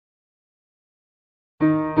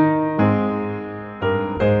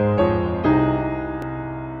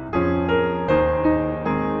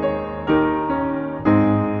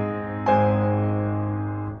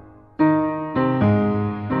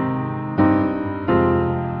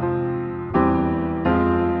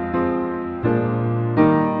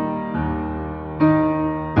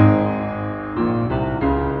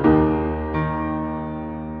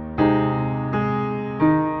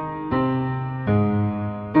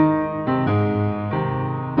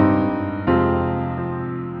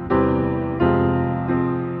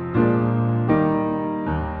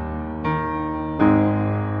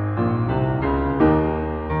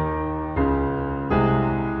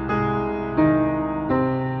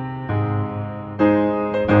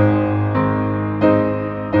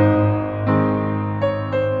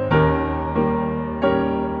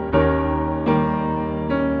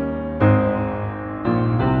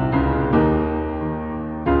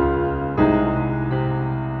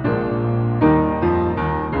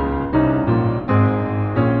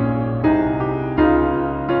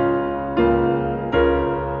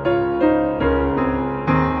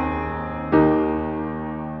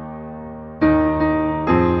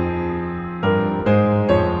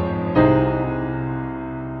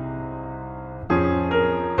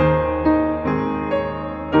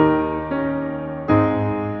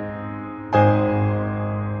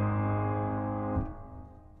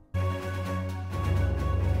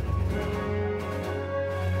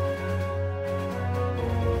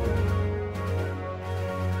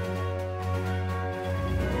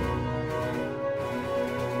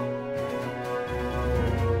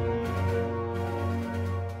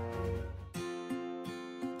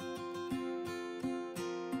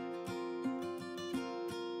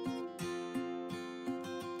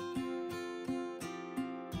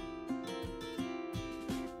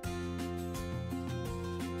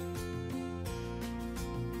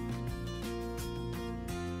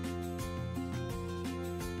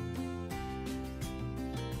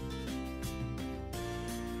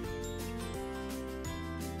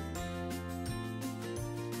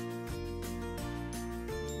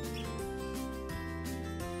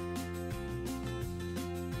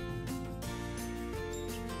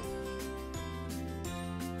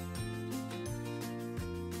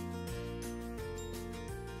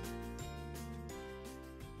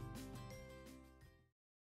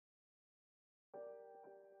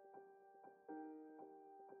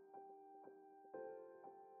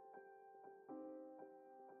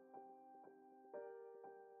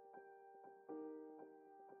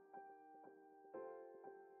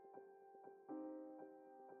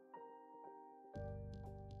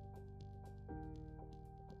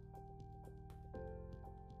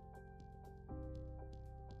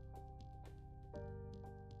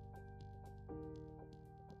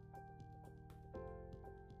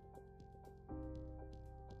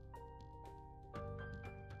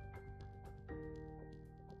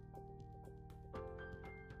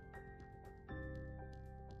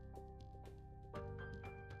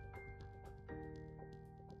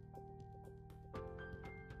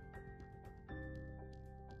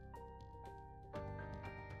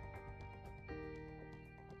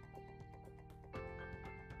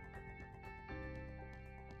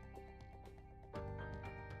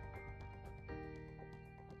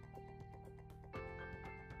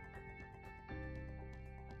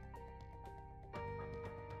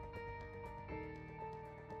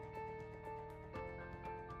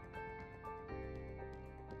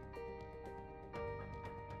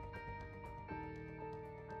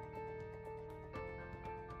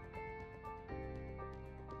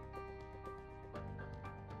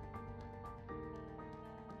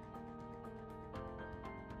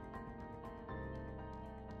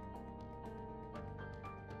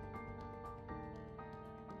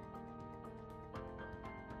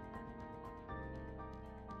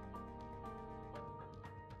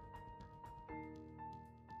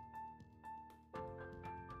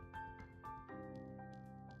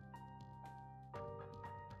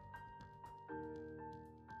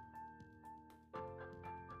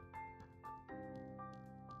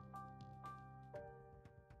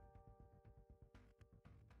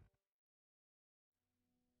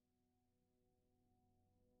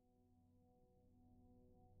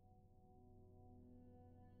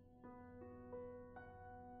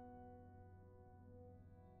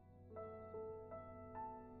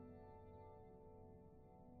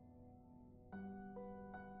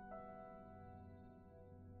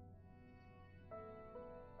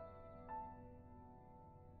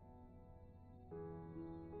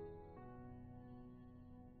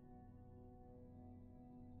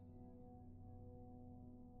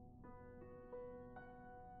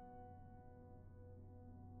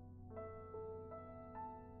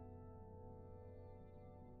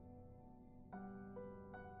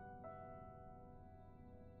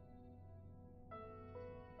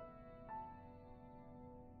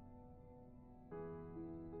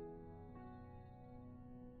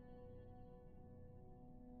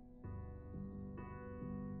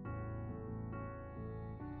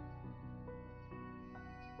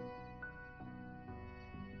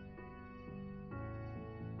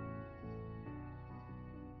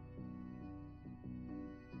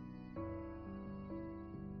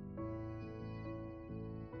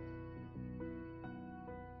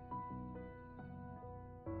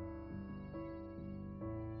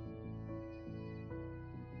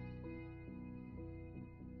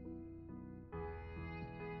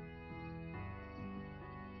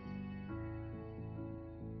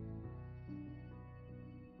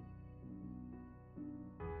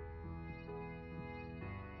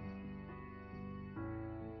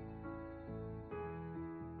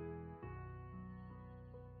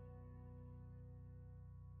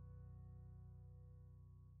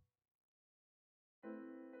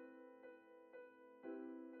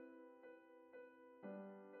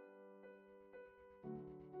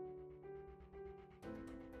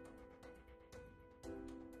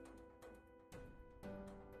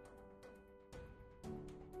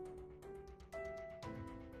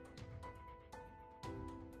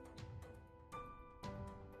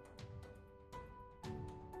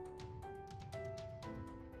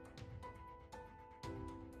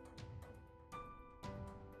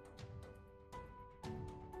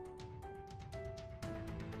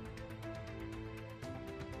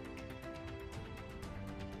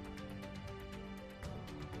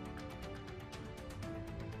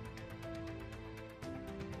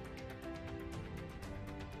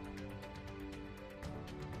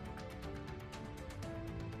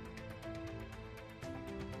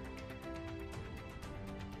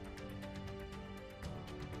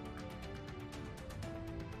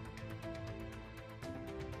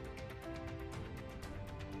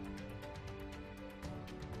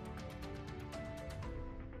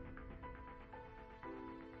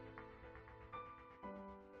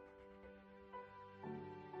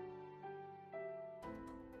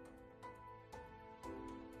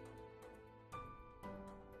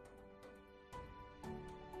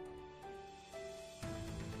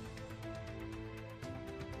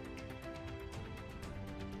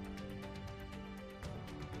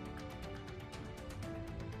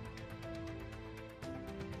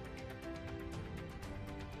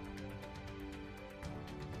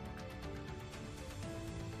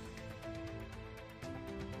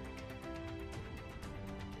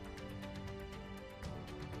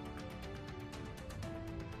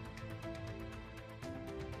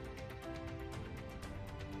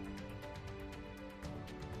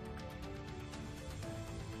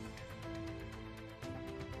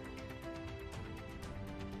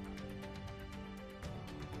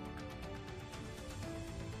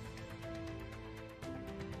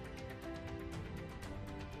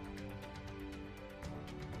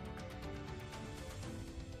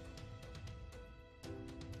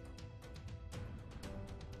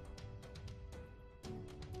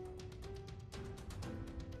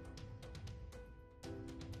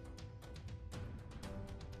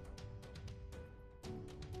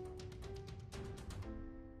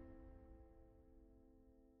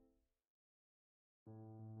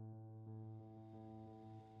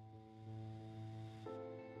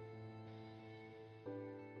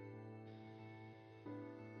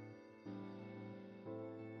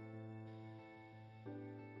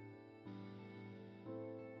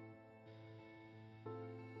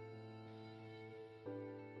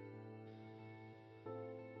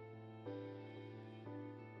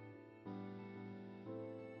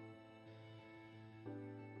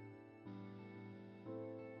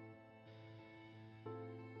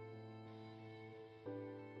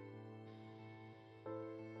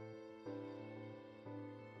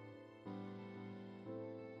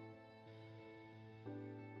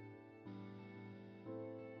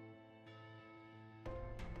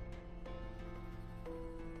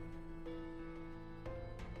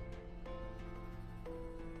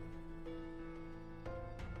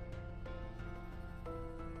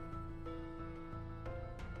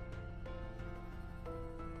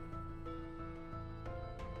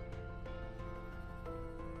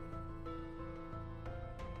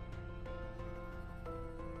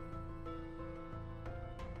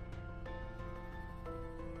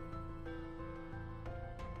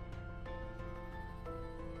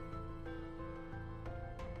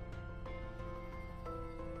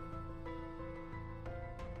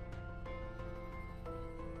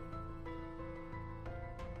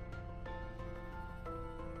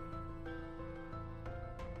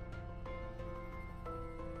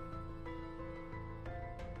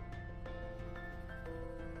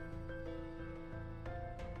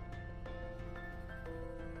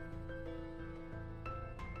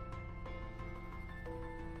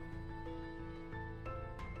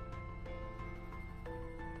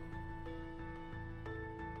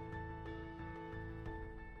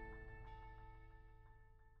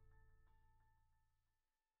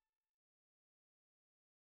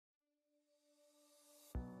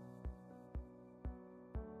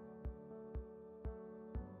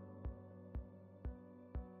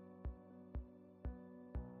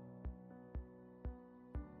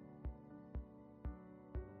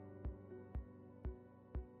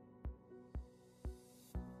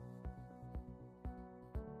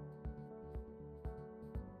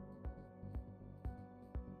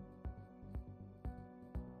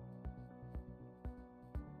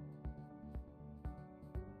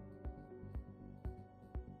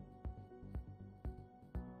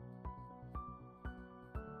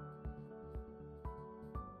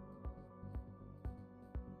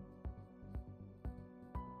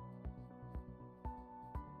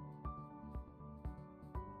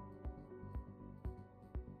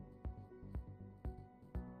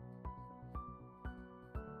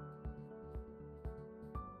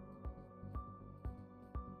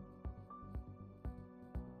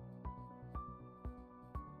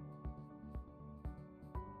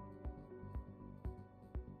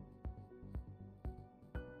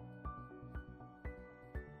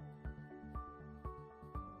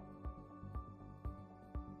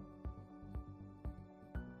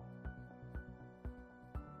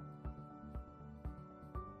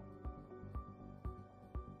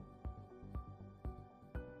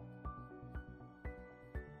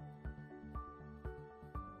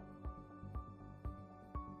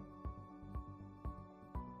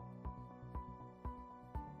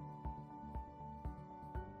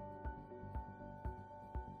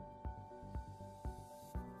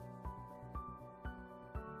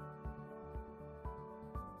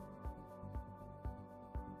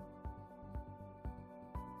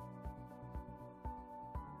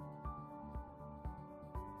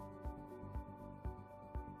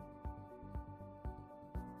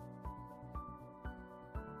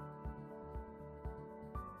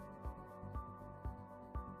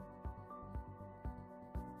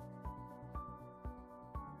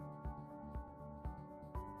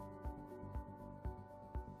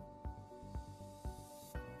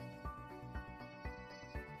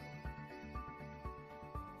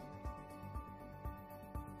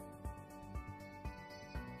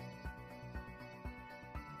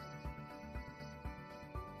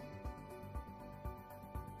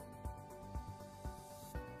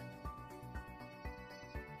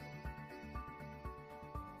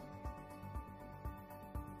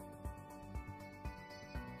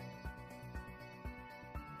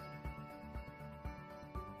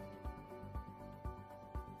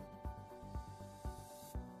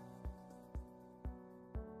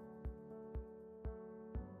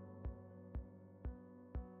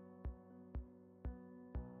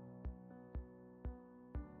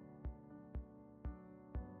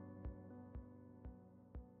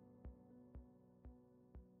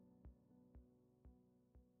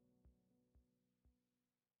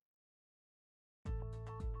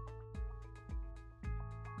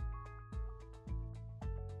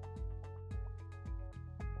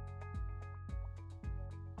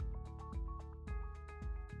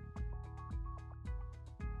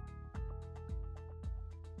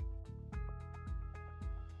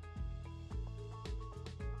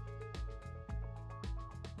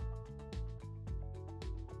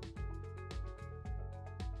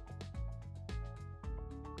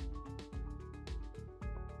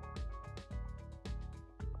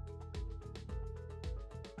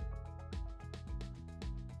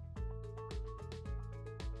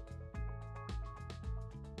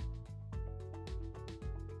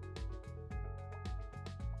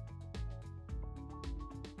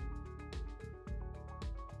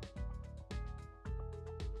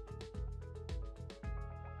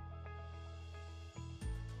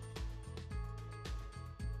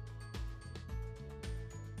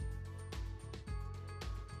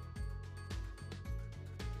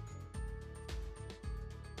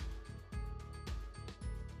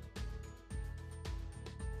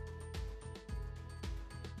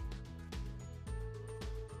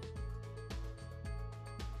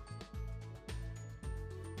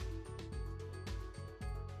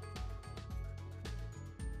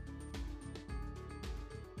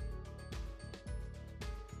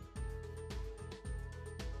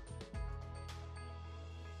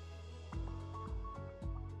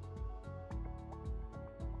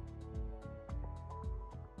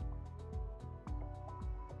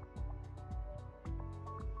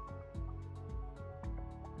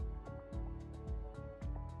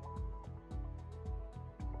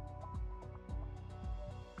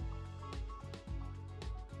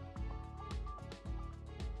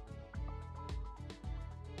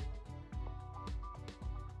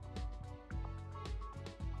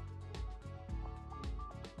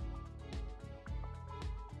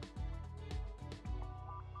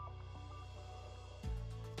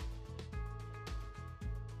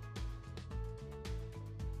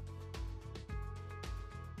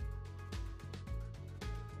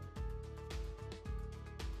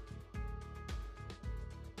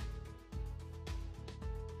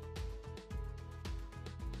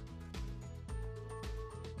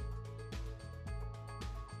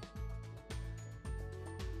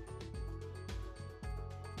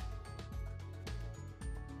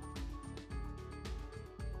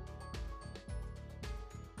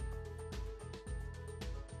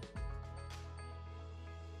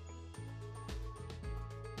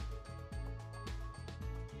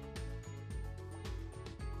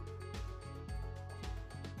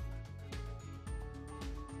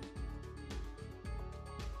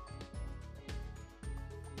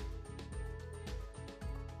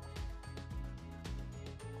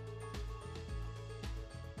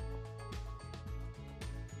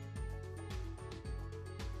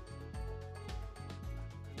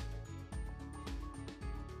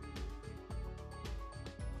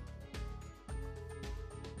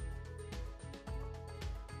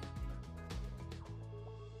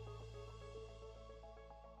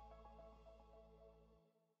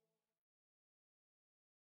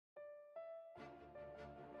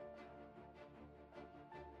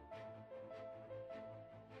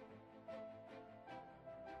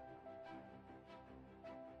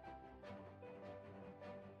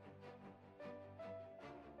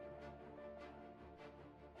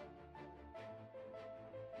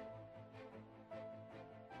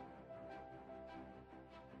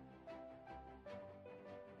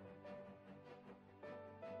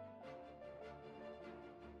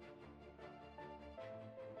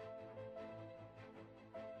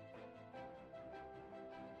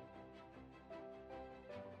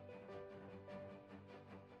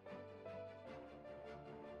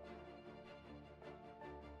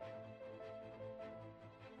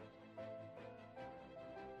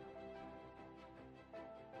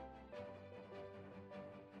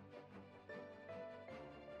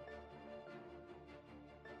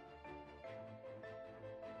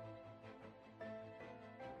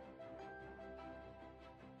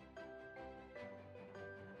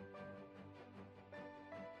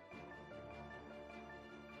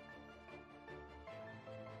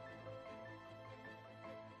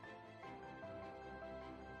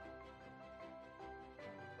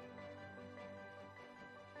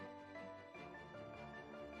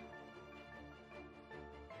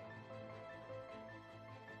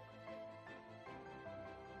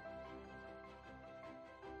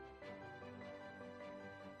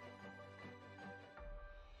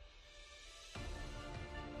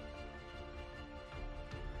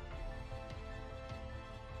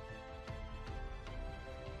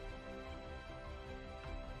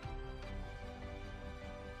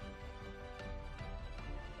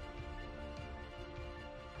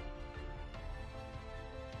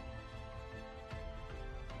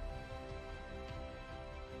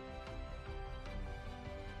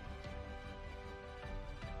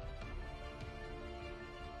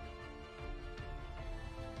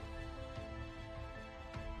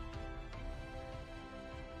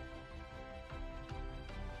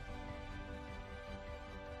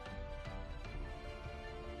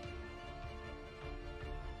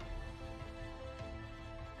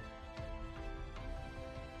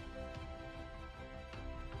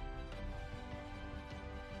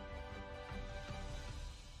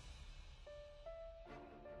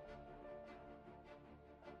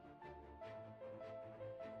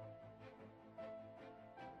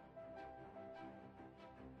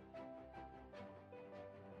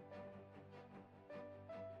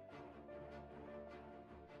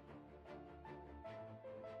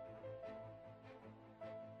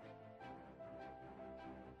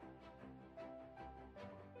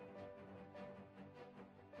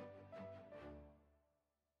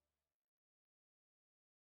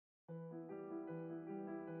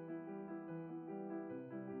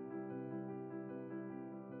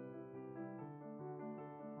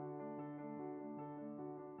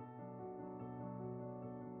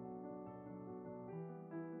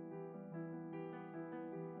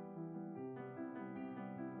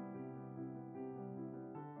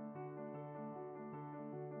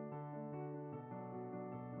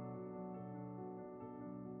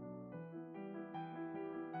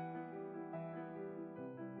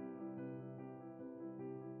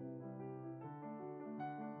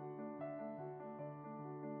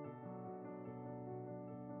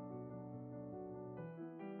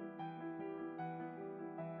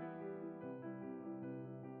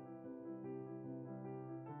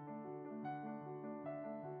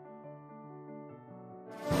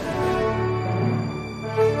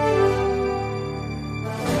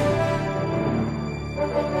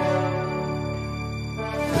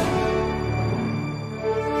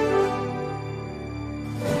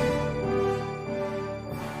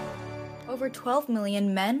Over 12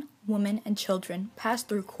 million men, women, and children passed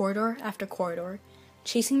through corridor after corridor,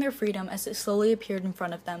 chasing their freedom as it slowly appeared in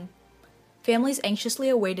front of them. Families anxiously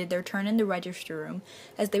awaited their turn in the registry room,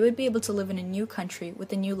 as they would be able to live in a new country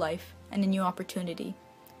with a new life and a new opportunity.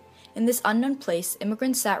 In this unknown place,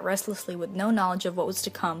 immigrants sat restlessly with no knowledge of what was to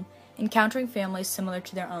come, encountering families similar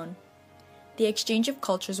to their own. The exchange of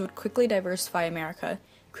cultures would quickly diversify America,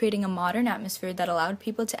 creating a modern atmosphere that allowed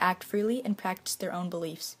people to act freely and practice their own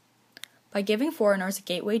beliefs. By giving foreigners a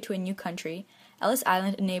gateway to a new country, Ellis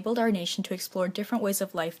Island enabled our nation to explore different ways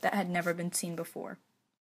of life that had never been seen before.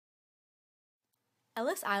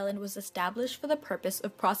 Ellis Island was established for the purpose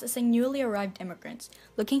of processing newly arrived immigrants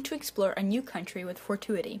looking to explore a new country with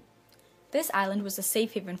fortuity. This island was a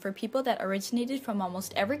safe haven for people that originated from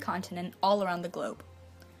almost every continent all around the globe.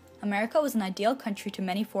 America was an ideal country to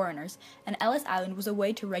many foreigners, and Ellis Island was a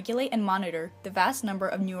way to regulate and monitor the vast number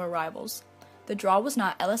of new arrivals. The draw was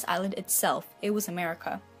not Ellis Island itself, it was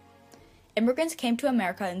America. Immigrants came to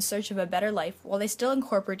America in search of a better life while they still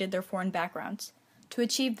incorporated their foreign backgrounds. To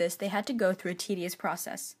achieve this, they had to go through a tedious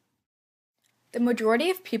process. The majority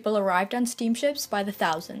of people arrived on steamships by the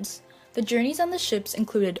thousands. The journeys on the ships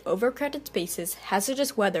included overcrowded spaces,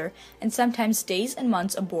 hazardous weather, and sometimes days and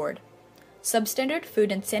months aboard. Substandard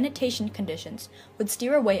food and sanitation conditions would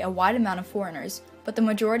steer away a wide amount of foreigners, but the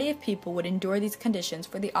majority of people would endure these conditions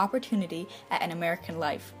for the opportunity at an American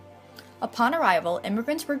life. Upon arrival,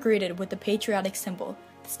 immigrants were greeted with the patriotic symbol,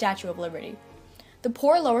 the Statue of Liberty. The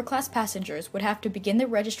poor lower-class passengers would have to begin the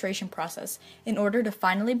registration process in order to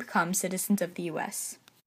finally become citizens of the U.S.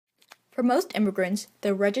 For most immigrants,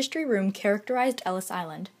 the registry room characterized Ellis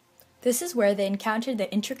Island. This is where they encountered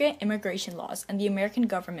the intricate immigration laws and the American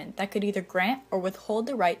government that could either grant or withhold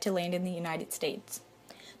the right to land in the United States.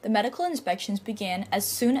 The medical inspections began as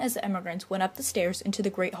soon as the immigrants went up the stairs into the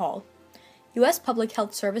Great Hall. U.S. Public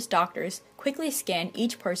Health Service doctors quickly scanned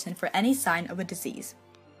each person for any sign of a disease.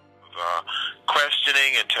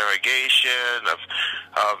 Questioning, interrogation,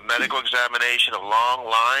 of medical examination, of long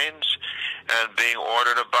lines, and being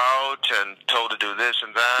ordered about and told to do this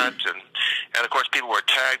and that, and of course people were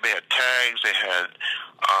tagged. They had tags. They had,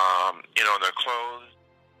 their clothes.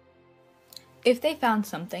 If they found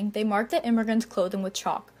something, they marked the immigrants' clothing with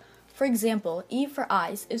chalk. For example, E for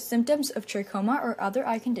eyes if symptoms of trachoma or other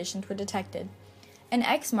eye conditions were detected. An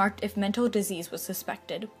X marked if mental disease was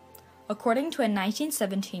suspected. According to a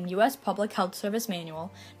 1917 U.S. Public Health Service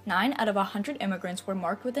manual, 9 out of 100 immigrants were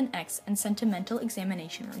marked with an X and sent to mental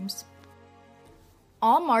examination rooms.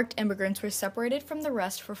 All marked immigrants were separated from the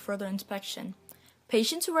rest for further inspection.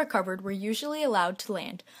 Patients who recovered were usually allowed to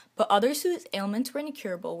land, but others whose ailments were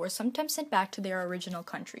incurable were sometimes sent back to their original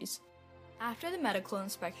countries. After the medical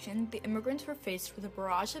inspection, the immigrants were faced with a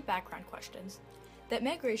barrage of background questions. The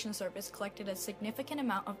Immigration Service collected a significant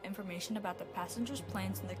amount of information about the passengers'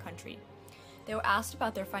 plans in the country. They were asked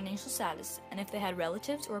about their financial status and if they had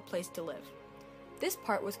relatives or a place to live. This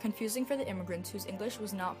part was confusing for the immigrants whose English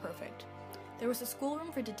was not perfect. There was a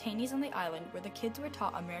schoolroom for detainees on the island where the kids were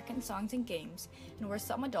taught American songs and games, and where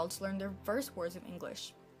some adults learned their first words of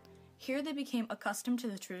English. Here they became accustomed to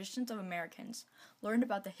the traditions of Americans, learned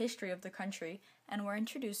about the history of the country, and were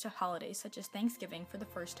introduced to holidays such as Thanksgiving for the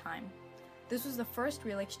first time. This was the first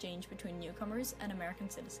real exchange between newcomers and American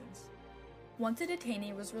citizens. Once a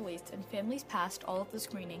detainee was released and families passed all of the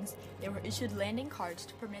screenings, they were issued landing cards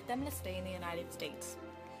to permit them to stay in the United States.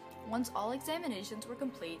 Once all examinations were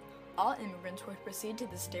complete, all immigrants would proceed to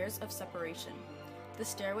the stairs of separation. The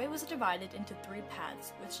stairway was divided into 3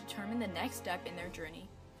 paths, which determined the next step in their journey.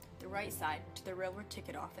 The right side to the railroad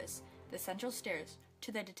ticket office, the central stairs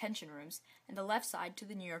to the detention rooms, and the left side to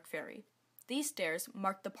the New York ferry. These stairs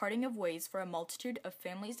marked the parting of ways for a multitude of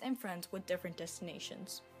families and friends with different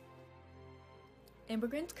destinations.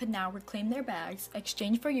 Immigrants could now reclaim their bags,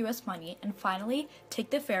 exchange for U.S. money, and finally take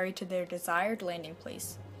the ferry to their desired landing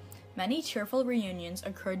place. Many cheerful reunions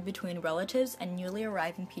occurred between relatives and newly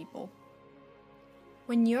arriving people.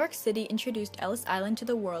 When New York City introduced Ellis Island to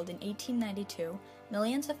the world in 1892,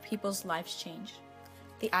 millions of people's lives changed.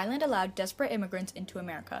 The island allowed desperate immigrants into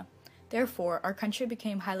America. Therefore, our country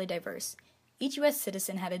became highly diverse. Each U.S.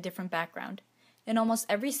 citizen had a different background. In almost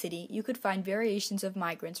every city, you could find variations of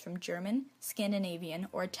migrants from German, Scandinavian,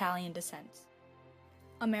 or Italian descents.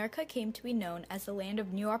 America came to be known as the land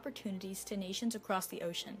of new opportunities to nations across the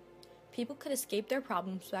ocean. People could escape their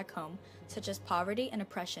problems back home, such as poverty and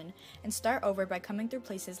oppression, and start over by coming through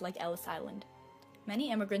places like Ellis Island.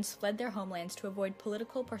 Many immigrants fled their homelands to avoid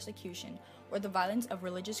political persecution or the violence of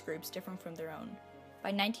religious groups different from their own.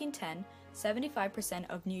 By 1910, 75%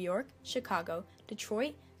 of New York, Chicago,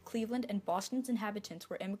 Detroit, Cleveland, and Boston's inhabitants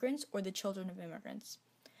were immigrants or the children of immigrants.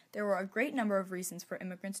 There were a great number of reasons for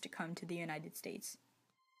immigrants to come to the United States.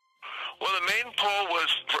 Well, the main pull was,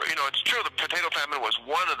 it's true the potato famine was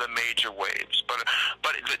one of the major waves, but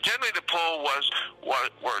generally the pull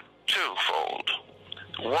were twofold.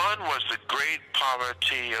 One was the great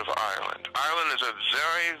poverty of Ireland. Ireland is a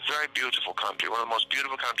very, very beautiful country, one of the most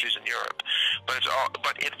beautiful countries in Europe, but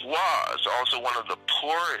it was also one of the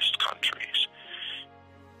poorest countries.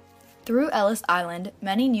 Through Ellis Island,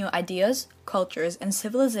 many new ideas, cultures, and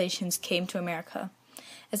civilizations came to America.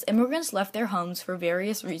 As immigrants left their homes for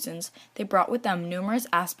various reasons, they brought with them numerous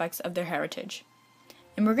aspects of their heritage.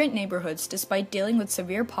 Immigrant neighborhoods, despite dealing with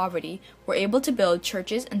severe poverty, were able to build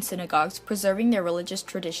churches and synagogues, preserving their religious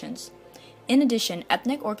traditions. In addition,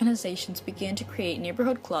 ethnic organizations began to create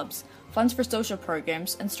neighborhood clubs, funds for social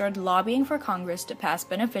programs, and started lobbying for Congress to pass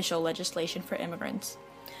beneficial legislation for immigrants.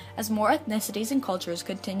 As more ethnicities and cultures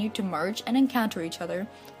continued to merge and encounter each other,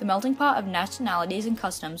 the melting pot of nationalities and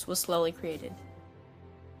customs was slowly created.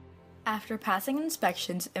 After passing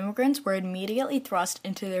inspections, immigrants were immediately thrust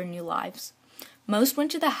into their new lives. Most went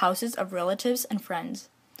to the houses of relatives and friends.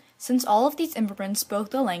 Since all of these immigrants spoke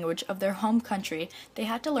the language of their home country, they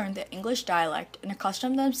had to learn the English dialect and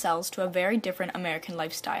accustom themselves to a very different American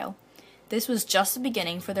lifestyle. This was just the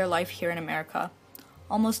beginning for their life here in America.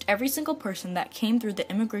 Almost every single person that came through the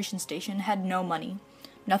immigration station had no money,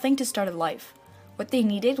 nothing to start a life. What they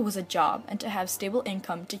needed was a job and to have stable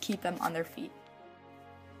income to keep them on their feet.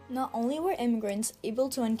 Not only were immigrants able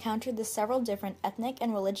to encounter the several different ethnic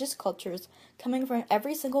and religious cultures coming from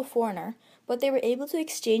every single foreigner, but they were able to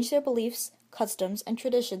exchange their beliefs, customs, and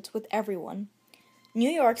traditions with everyone. New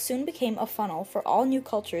York soon became a funnel for all new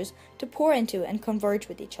cultures to pour into and converge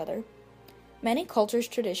with each other. Many cultures'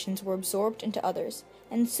 traditions were absorbed into others,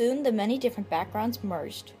 and soon the many different backgrounds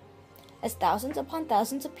merged. As thousands upon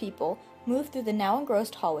thousands of people moved through the now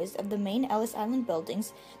engrossed hallways of the main Ellis Island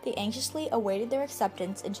buildings, they anxiously awaited their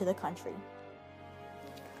acceptance into the country.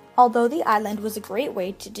 Although the island was a great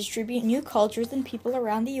way to distribute new cultures and people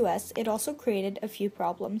around the U.S., it also created a few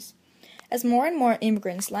problems. As more and more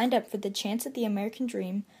immigrants lined up for the chance at the American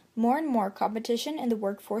dream, more and more competition in the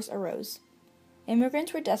workforce arose.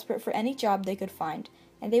 Immigrants were desperate for any job they could find,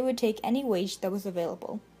 and they would take any wage that was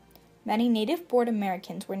available. Many native-born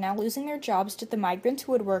Americans were now losing their jobs to the migrants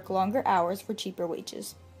who would work longer hours for cheaper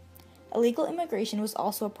wages. Illegal immigration was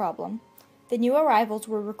also a problem. The new arrivals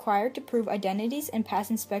were required to prove identities and pass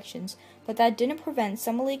inspections, but that didn't prevent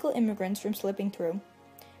some illegal immigrants from slipping through.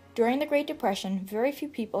 During the Great Depression, very few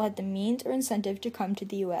people had the means or incentive to come to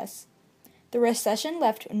the U.S. The recession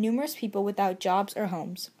left numerous people without jobs or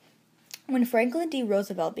homes. When Franklin D.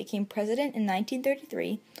 Roosevelt became president in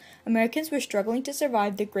 1933, Americans were struggling to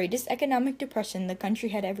survive the greatest economic depression the country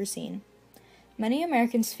had ever seen. Many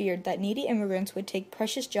Americans feared that needy immigrants would take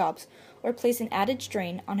precious jobs or place an added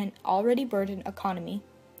strain on an already burdened economy.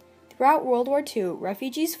 Throughout World War II,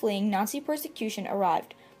 refugees fleeing Nazi persecution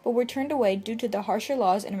arrived, but were turned away due to the harsher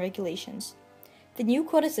laws and regulations. The new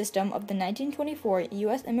quota system of the 1924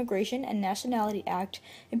 U.S. Immigration and Nationality Act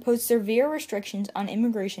imposed severe restrictions on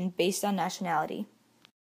immigration based on nationality.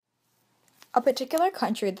 A particular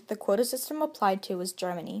country that the quota system applied to was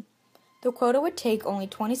Germany. The quota would take only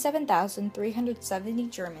 27,370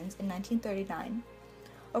 Germans in 1939.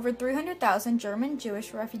 Over 300,000 German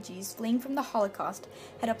Jewish refugees fleeing from the Holocaust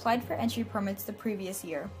had applied for entry permits the previous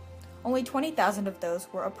year. Only 20,000 of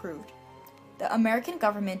those were approved. The American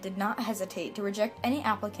government did not hesitate to reject any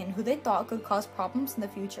applicant who they thought could cause problems in the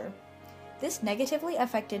future. This negatively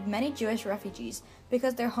affected many Jewish refugees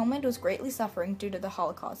because their homeland was greatly suffering due to the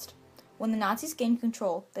Holocaust. When the Nazis gained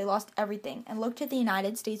control, they lost everything and looked to the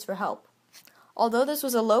United States for help. Although this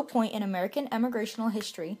was a low point in American emigrational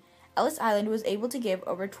history, Ellis Island was able to give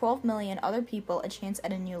over 12 million other people a chance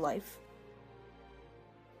at a new life.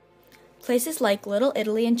 Places like Little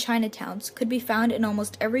Italy and Chinatowns could be found in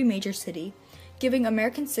almost every major city, giving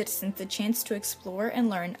American citizens the chance to explore and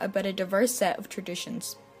learn about a diverse set of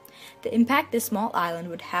traditions. The impact this small island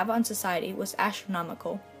would have on society was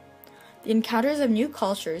astronomical. The encounters of new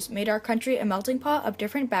cultures made our country a melting pot of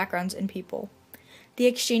different backgrounds and people. The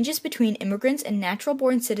exchanges between immigrants and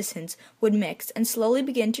natural-born citizens would mix and slowly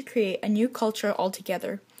begin to create a new culture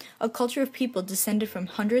altogether, a culture of people descended from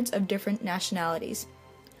hundreds of different nationalities.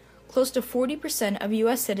 Close to 40% of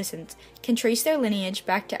U.S. citizens can trace their lineage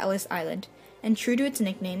back to Ellis Island, and true to its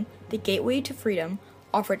nickname, the Gateway to Freedom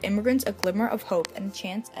offered immigrants a glimmer of hope and a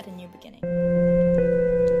chance at a new beginning.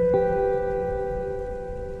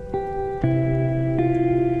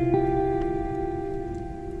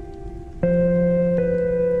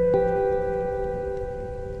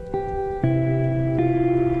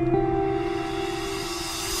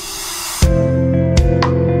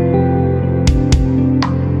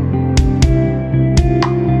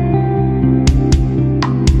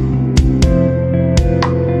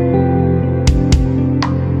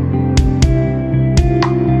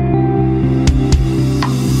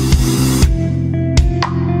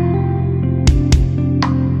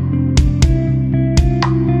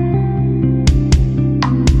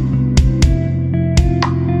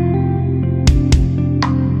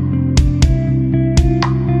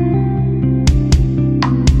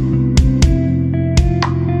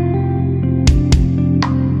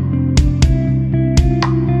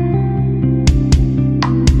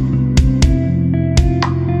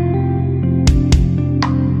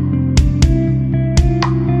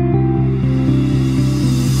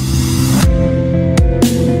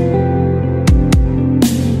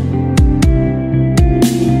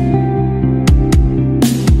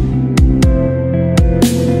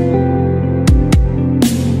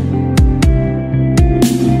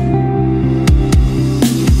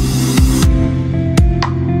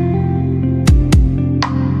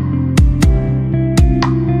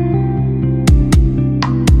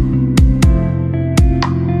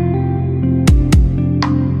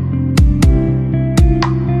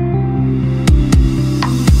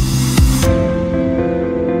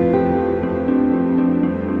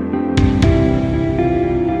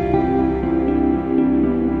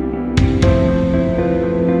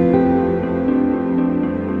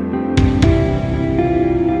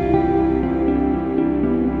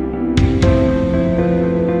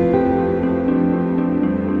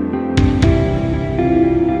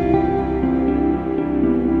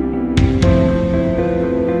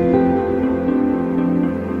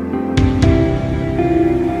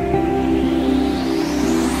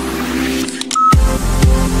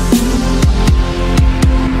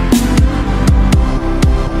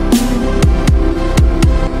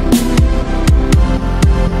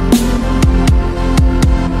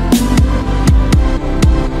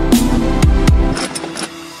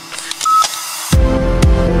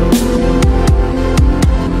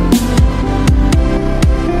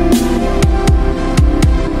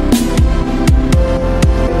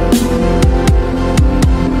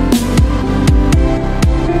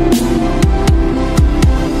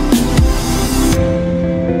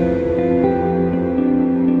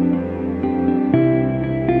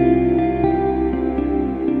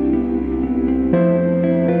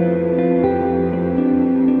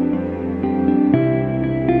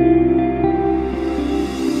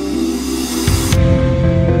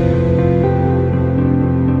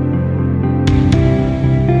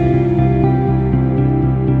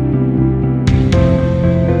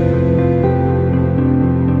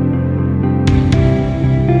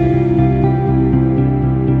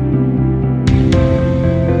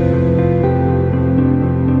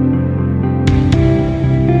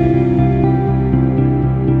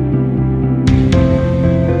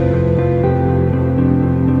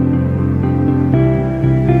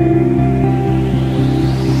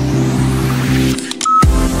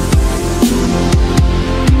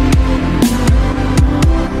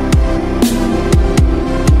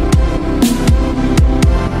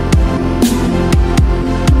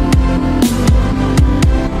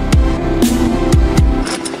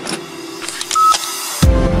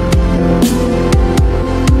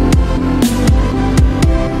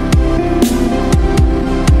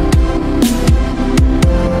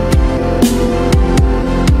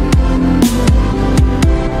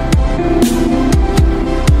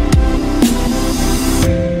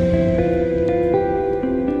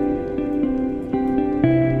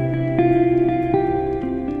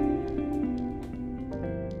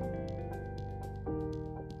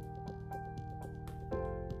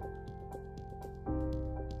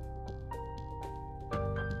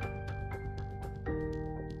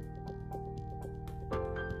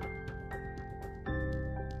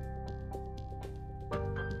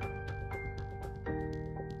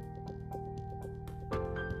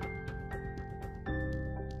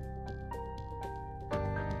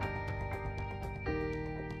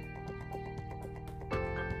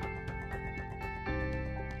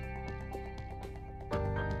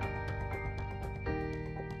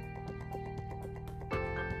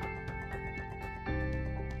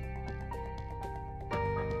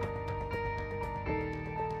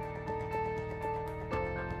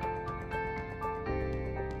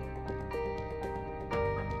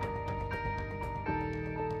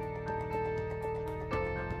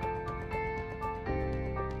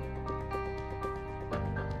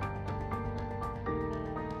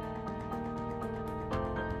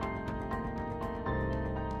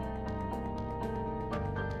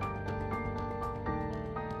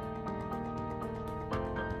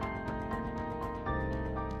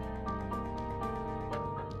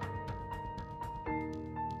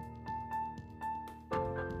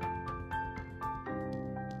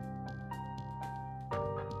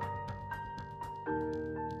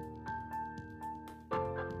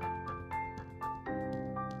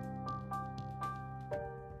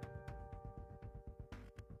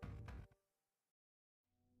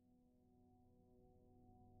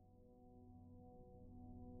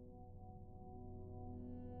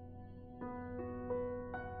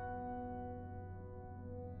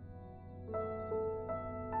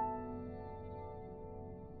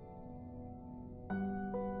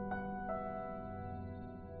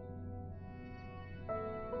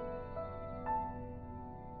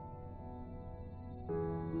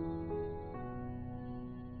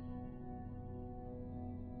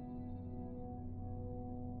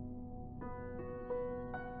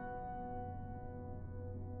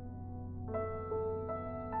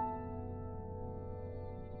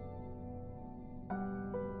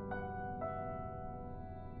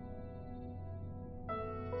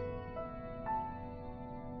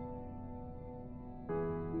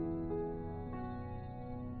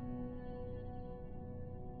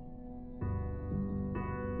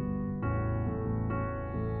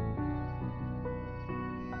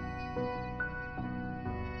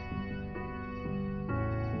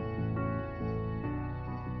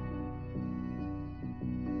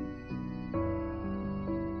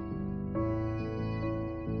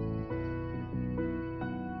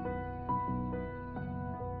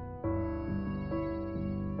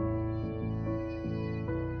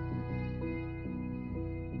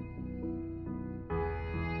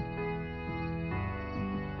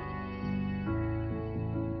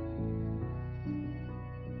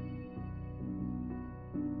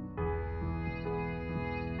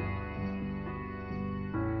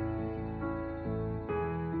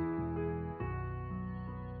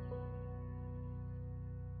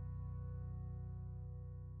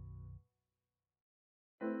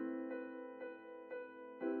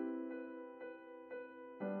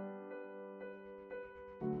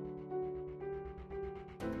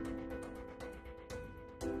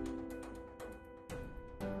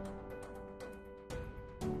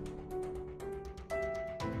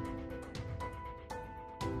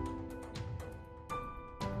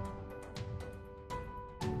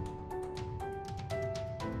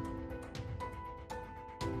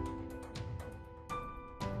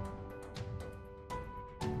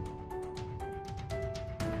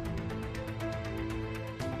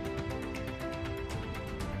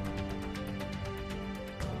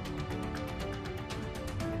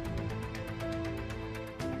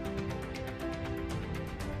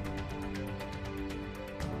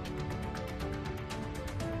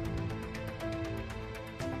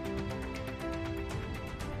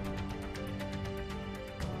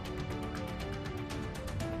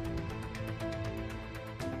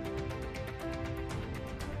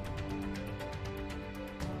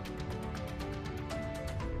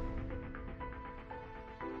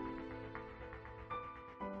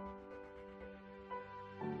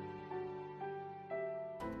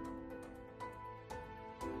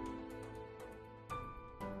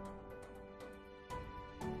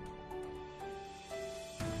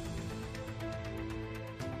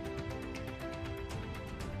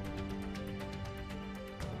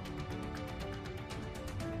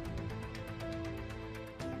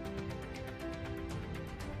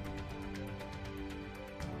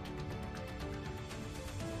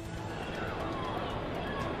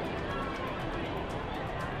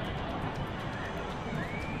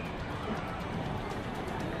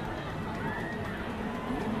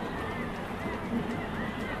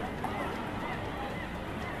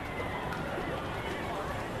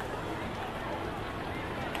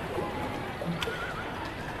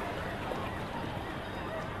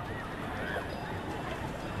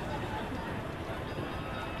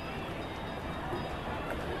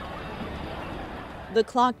 The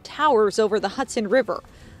clock towers over the Hudson River.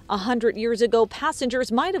 100 years ago, passengers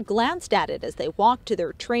might have glanced at it as they walked to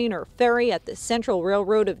their train or ferry at the Central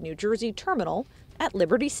Railroad of New Jersey terminal at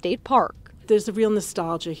Liberty State Park. There's a real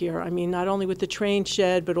nostalgia here. I mean, not only with the train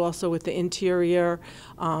shed, but also with the interior.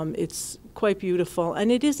 It's quite beautiful,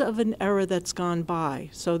 and it is of an era that's gone by.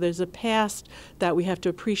 So there's a past that we have to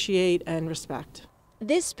appreciate and respect.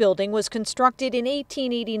 This building was constructed in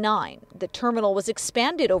 1889. The terminal was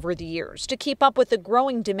expanded over the years to keep up with the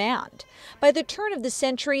growing demand. By the turn of the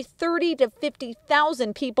century, 30 to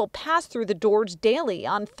 50,000 people passed through the doors daily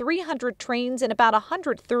on 300 trains and about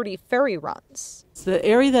 130 ferry runs. The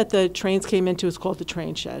area that the trains came into is called the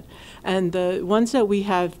train shed, and the ones that we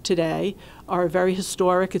have today are very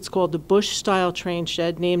historic. It's called the Bush-style train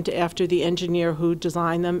shed, named after the engineer who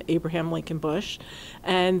designed them, Abraham Lincoln Bush.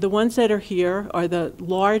 And the ones that are here are the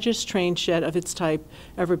largest train shed of its type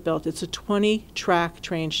ever built. It's a 20-track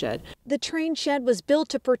train shed. The train shed was built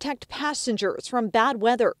to protect passengers from bad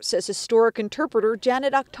weather, says historic interpreter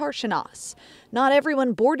Janet Akhtarshanas. Not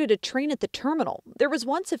everyone boarded a train at the terminal. There was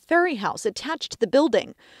once a ferry house attached to the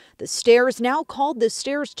building. The stairs, now called the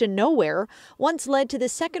Stairs to Nowhere, once led to the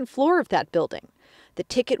second floor of that building. The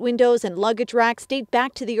ticket windows and luggage racks date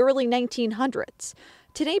back to the early 1900s.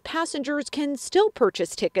 Today, passengers can still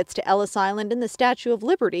purchase tickets to Ellis Island and the Statue of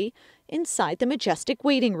Liberty inside the majestic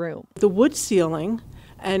waiting room. The wood ceiling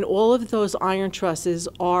and all of those iron trusses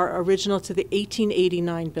are original to the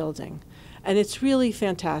 1889 building. And it's really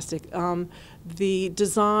fantastic. The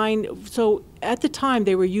design, so at the time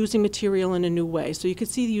they were using material in a new way. So you could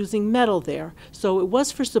see using metal there. So it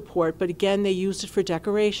was for support, but again, they used it for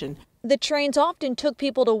decoration. The trains often took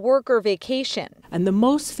people to work or vacation. And the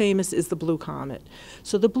most famous is the Blue Comet.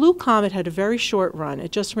 So the Blue Comet had a very short run.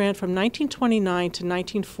 It just ran from 1929 to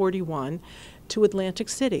 1941 to Atlantic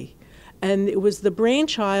City. And it was the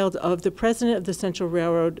brainchild of the president of the Central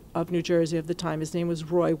Railroad of New Jersey of the time. His name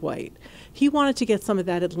was Roy White. He wanted to get some of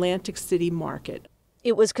that Atlantic City market.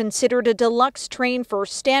 It was considered a deluxe train for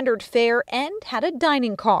standard fare and had a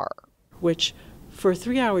dining car. Which, for a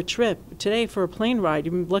 3-hour trip, today for a plane ride,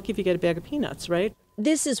 you're lucky if you get a bag of peanuts, right?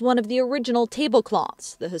 This is one of the original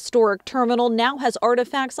tablecloths. The historic terminal now has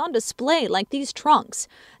artifacts on display like these trunks.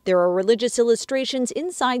 There are religious illustrations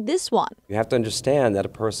inside this one. You have to understand that a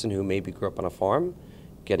person who maybe grew up on a farm,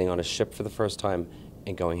 getting on a ship for the first time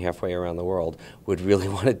and going halfway around the world would really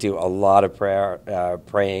want to do a lot of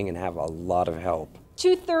praying and have a lot of help.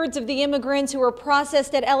 2/3 of the immigrants who were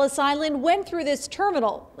processed at Ellis Island went through this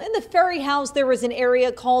terminal. In the ferry house, there was an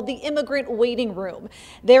area called the Immigrant Waiting Room.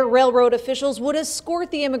 Their railroad officials would escort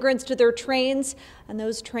the immigrants to their trains, and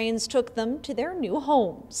those trains took them to their new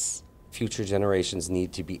homes. Future generations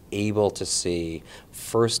need to be able to see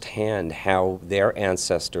firsthand how their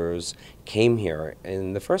ancestors came here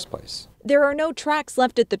in the first place. There are no tracks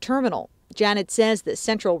left at the terminal. Janet says the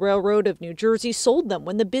Central Railroad of New Jersey sold them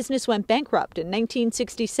when the business went bankrupt in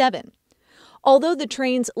 1967. Although the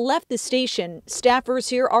trains left the station, staffers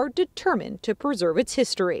here are determined to preserve its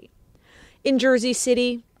history. In Jersey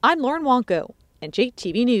City, I'm Lauren Wanko,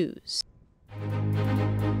 NJTV News.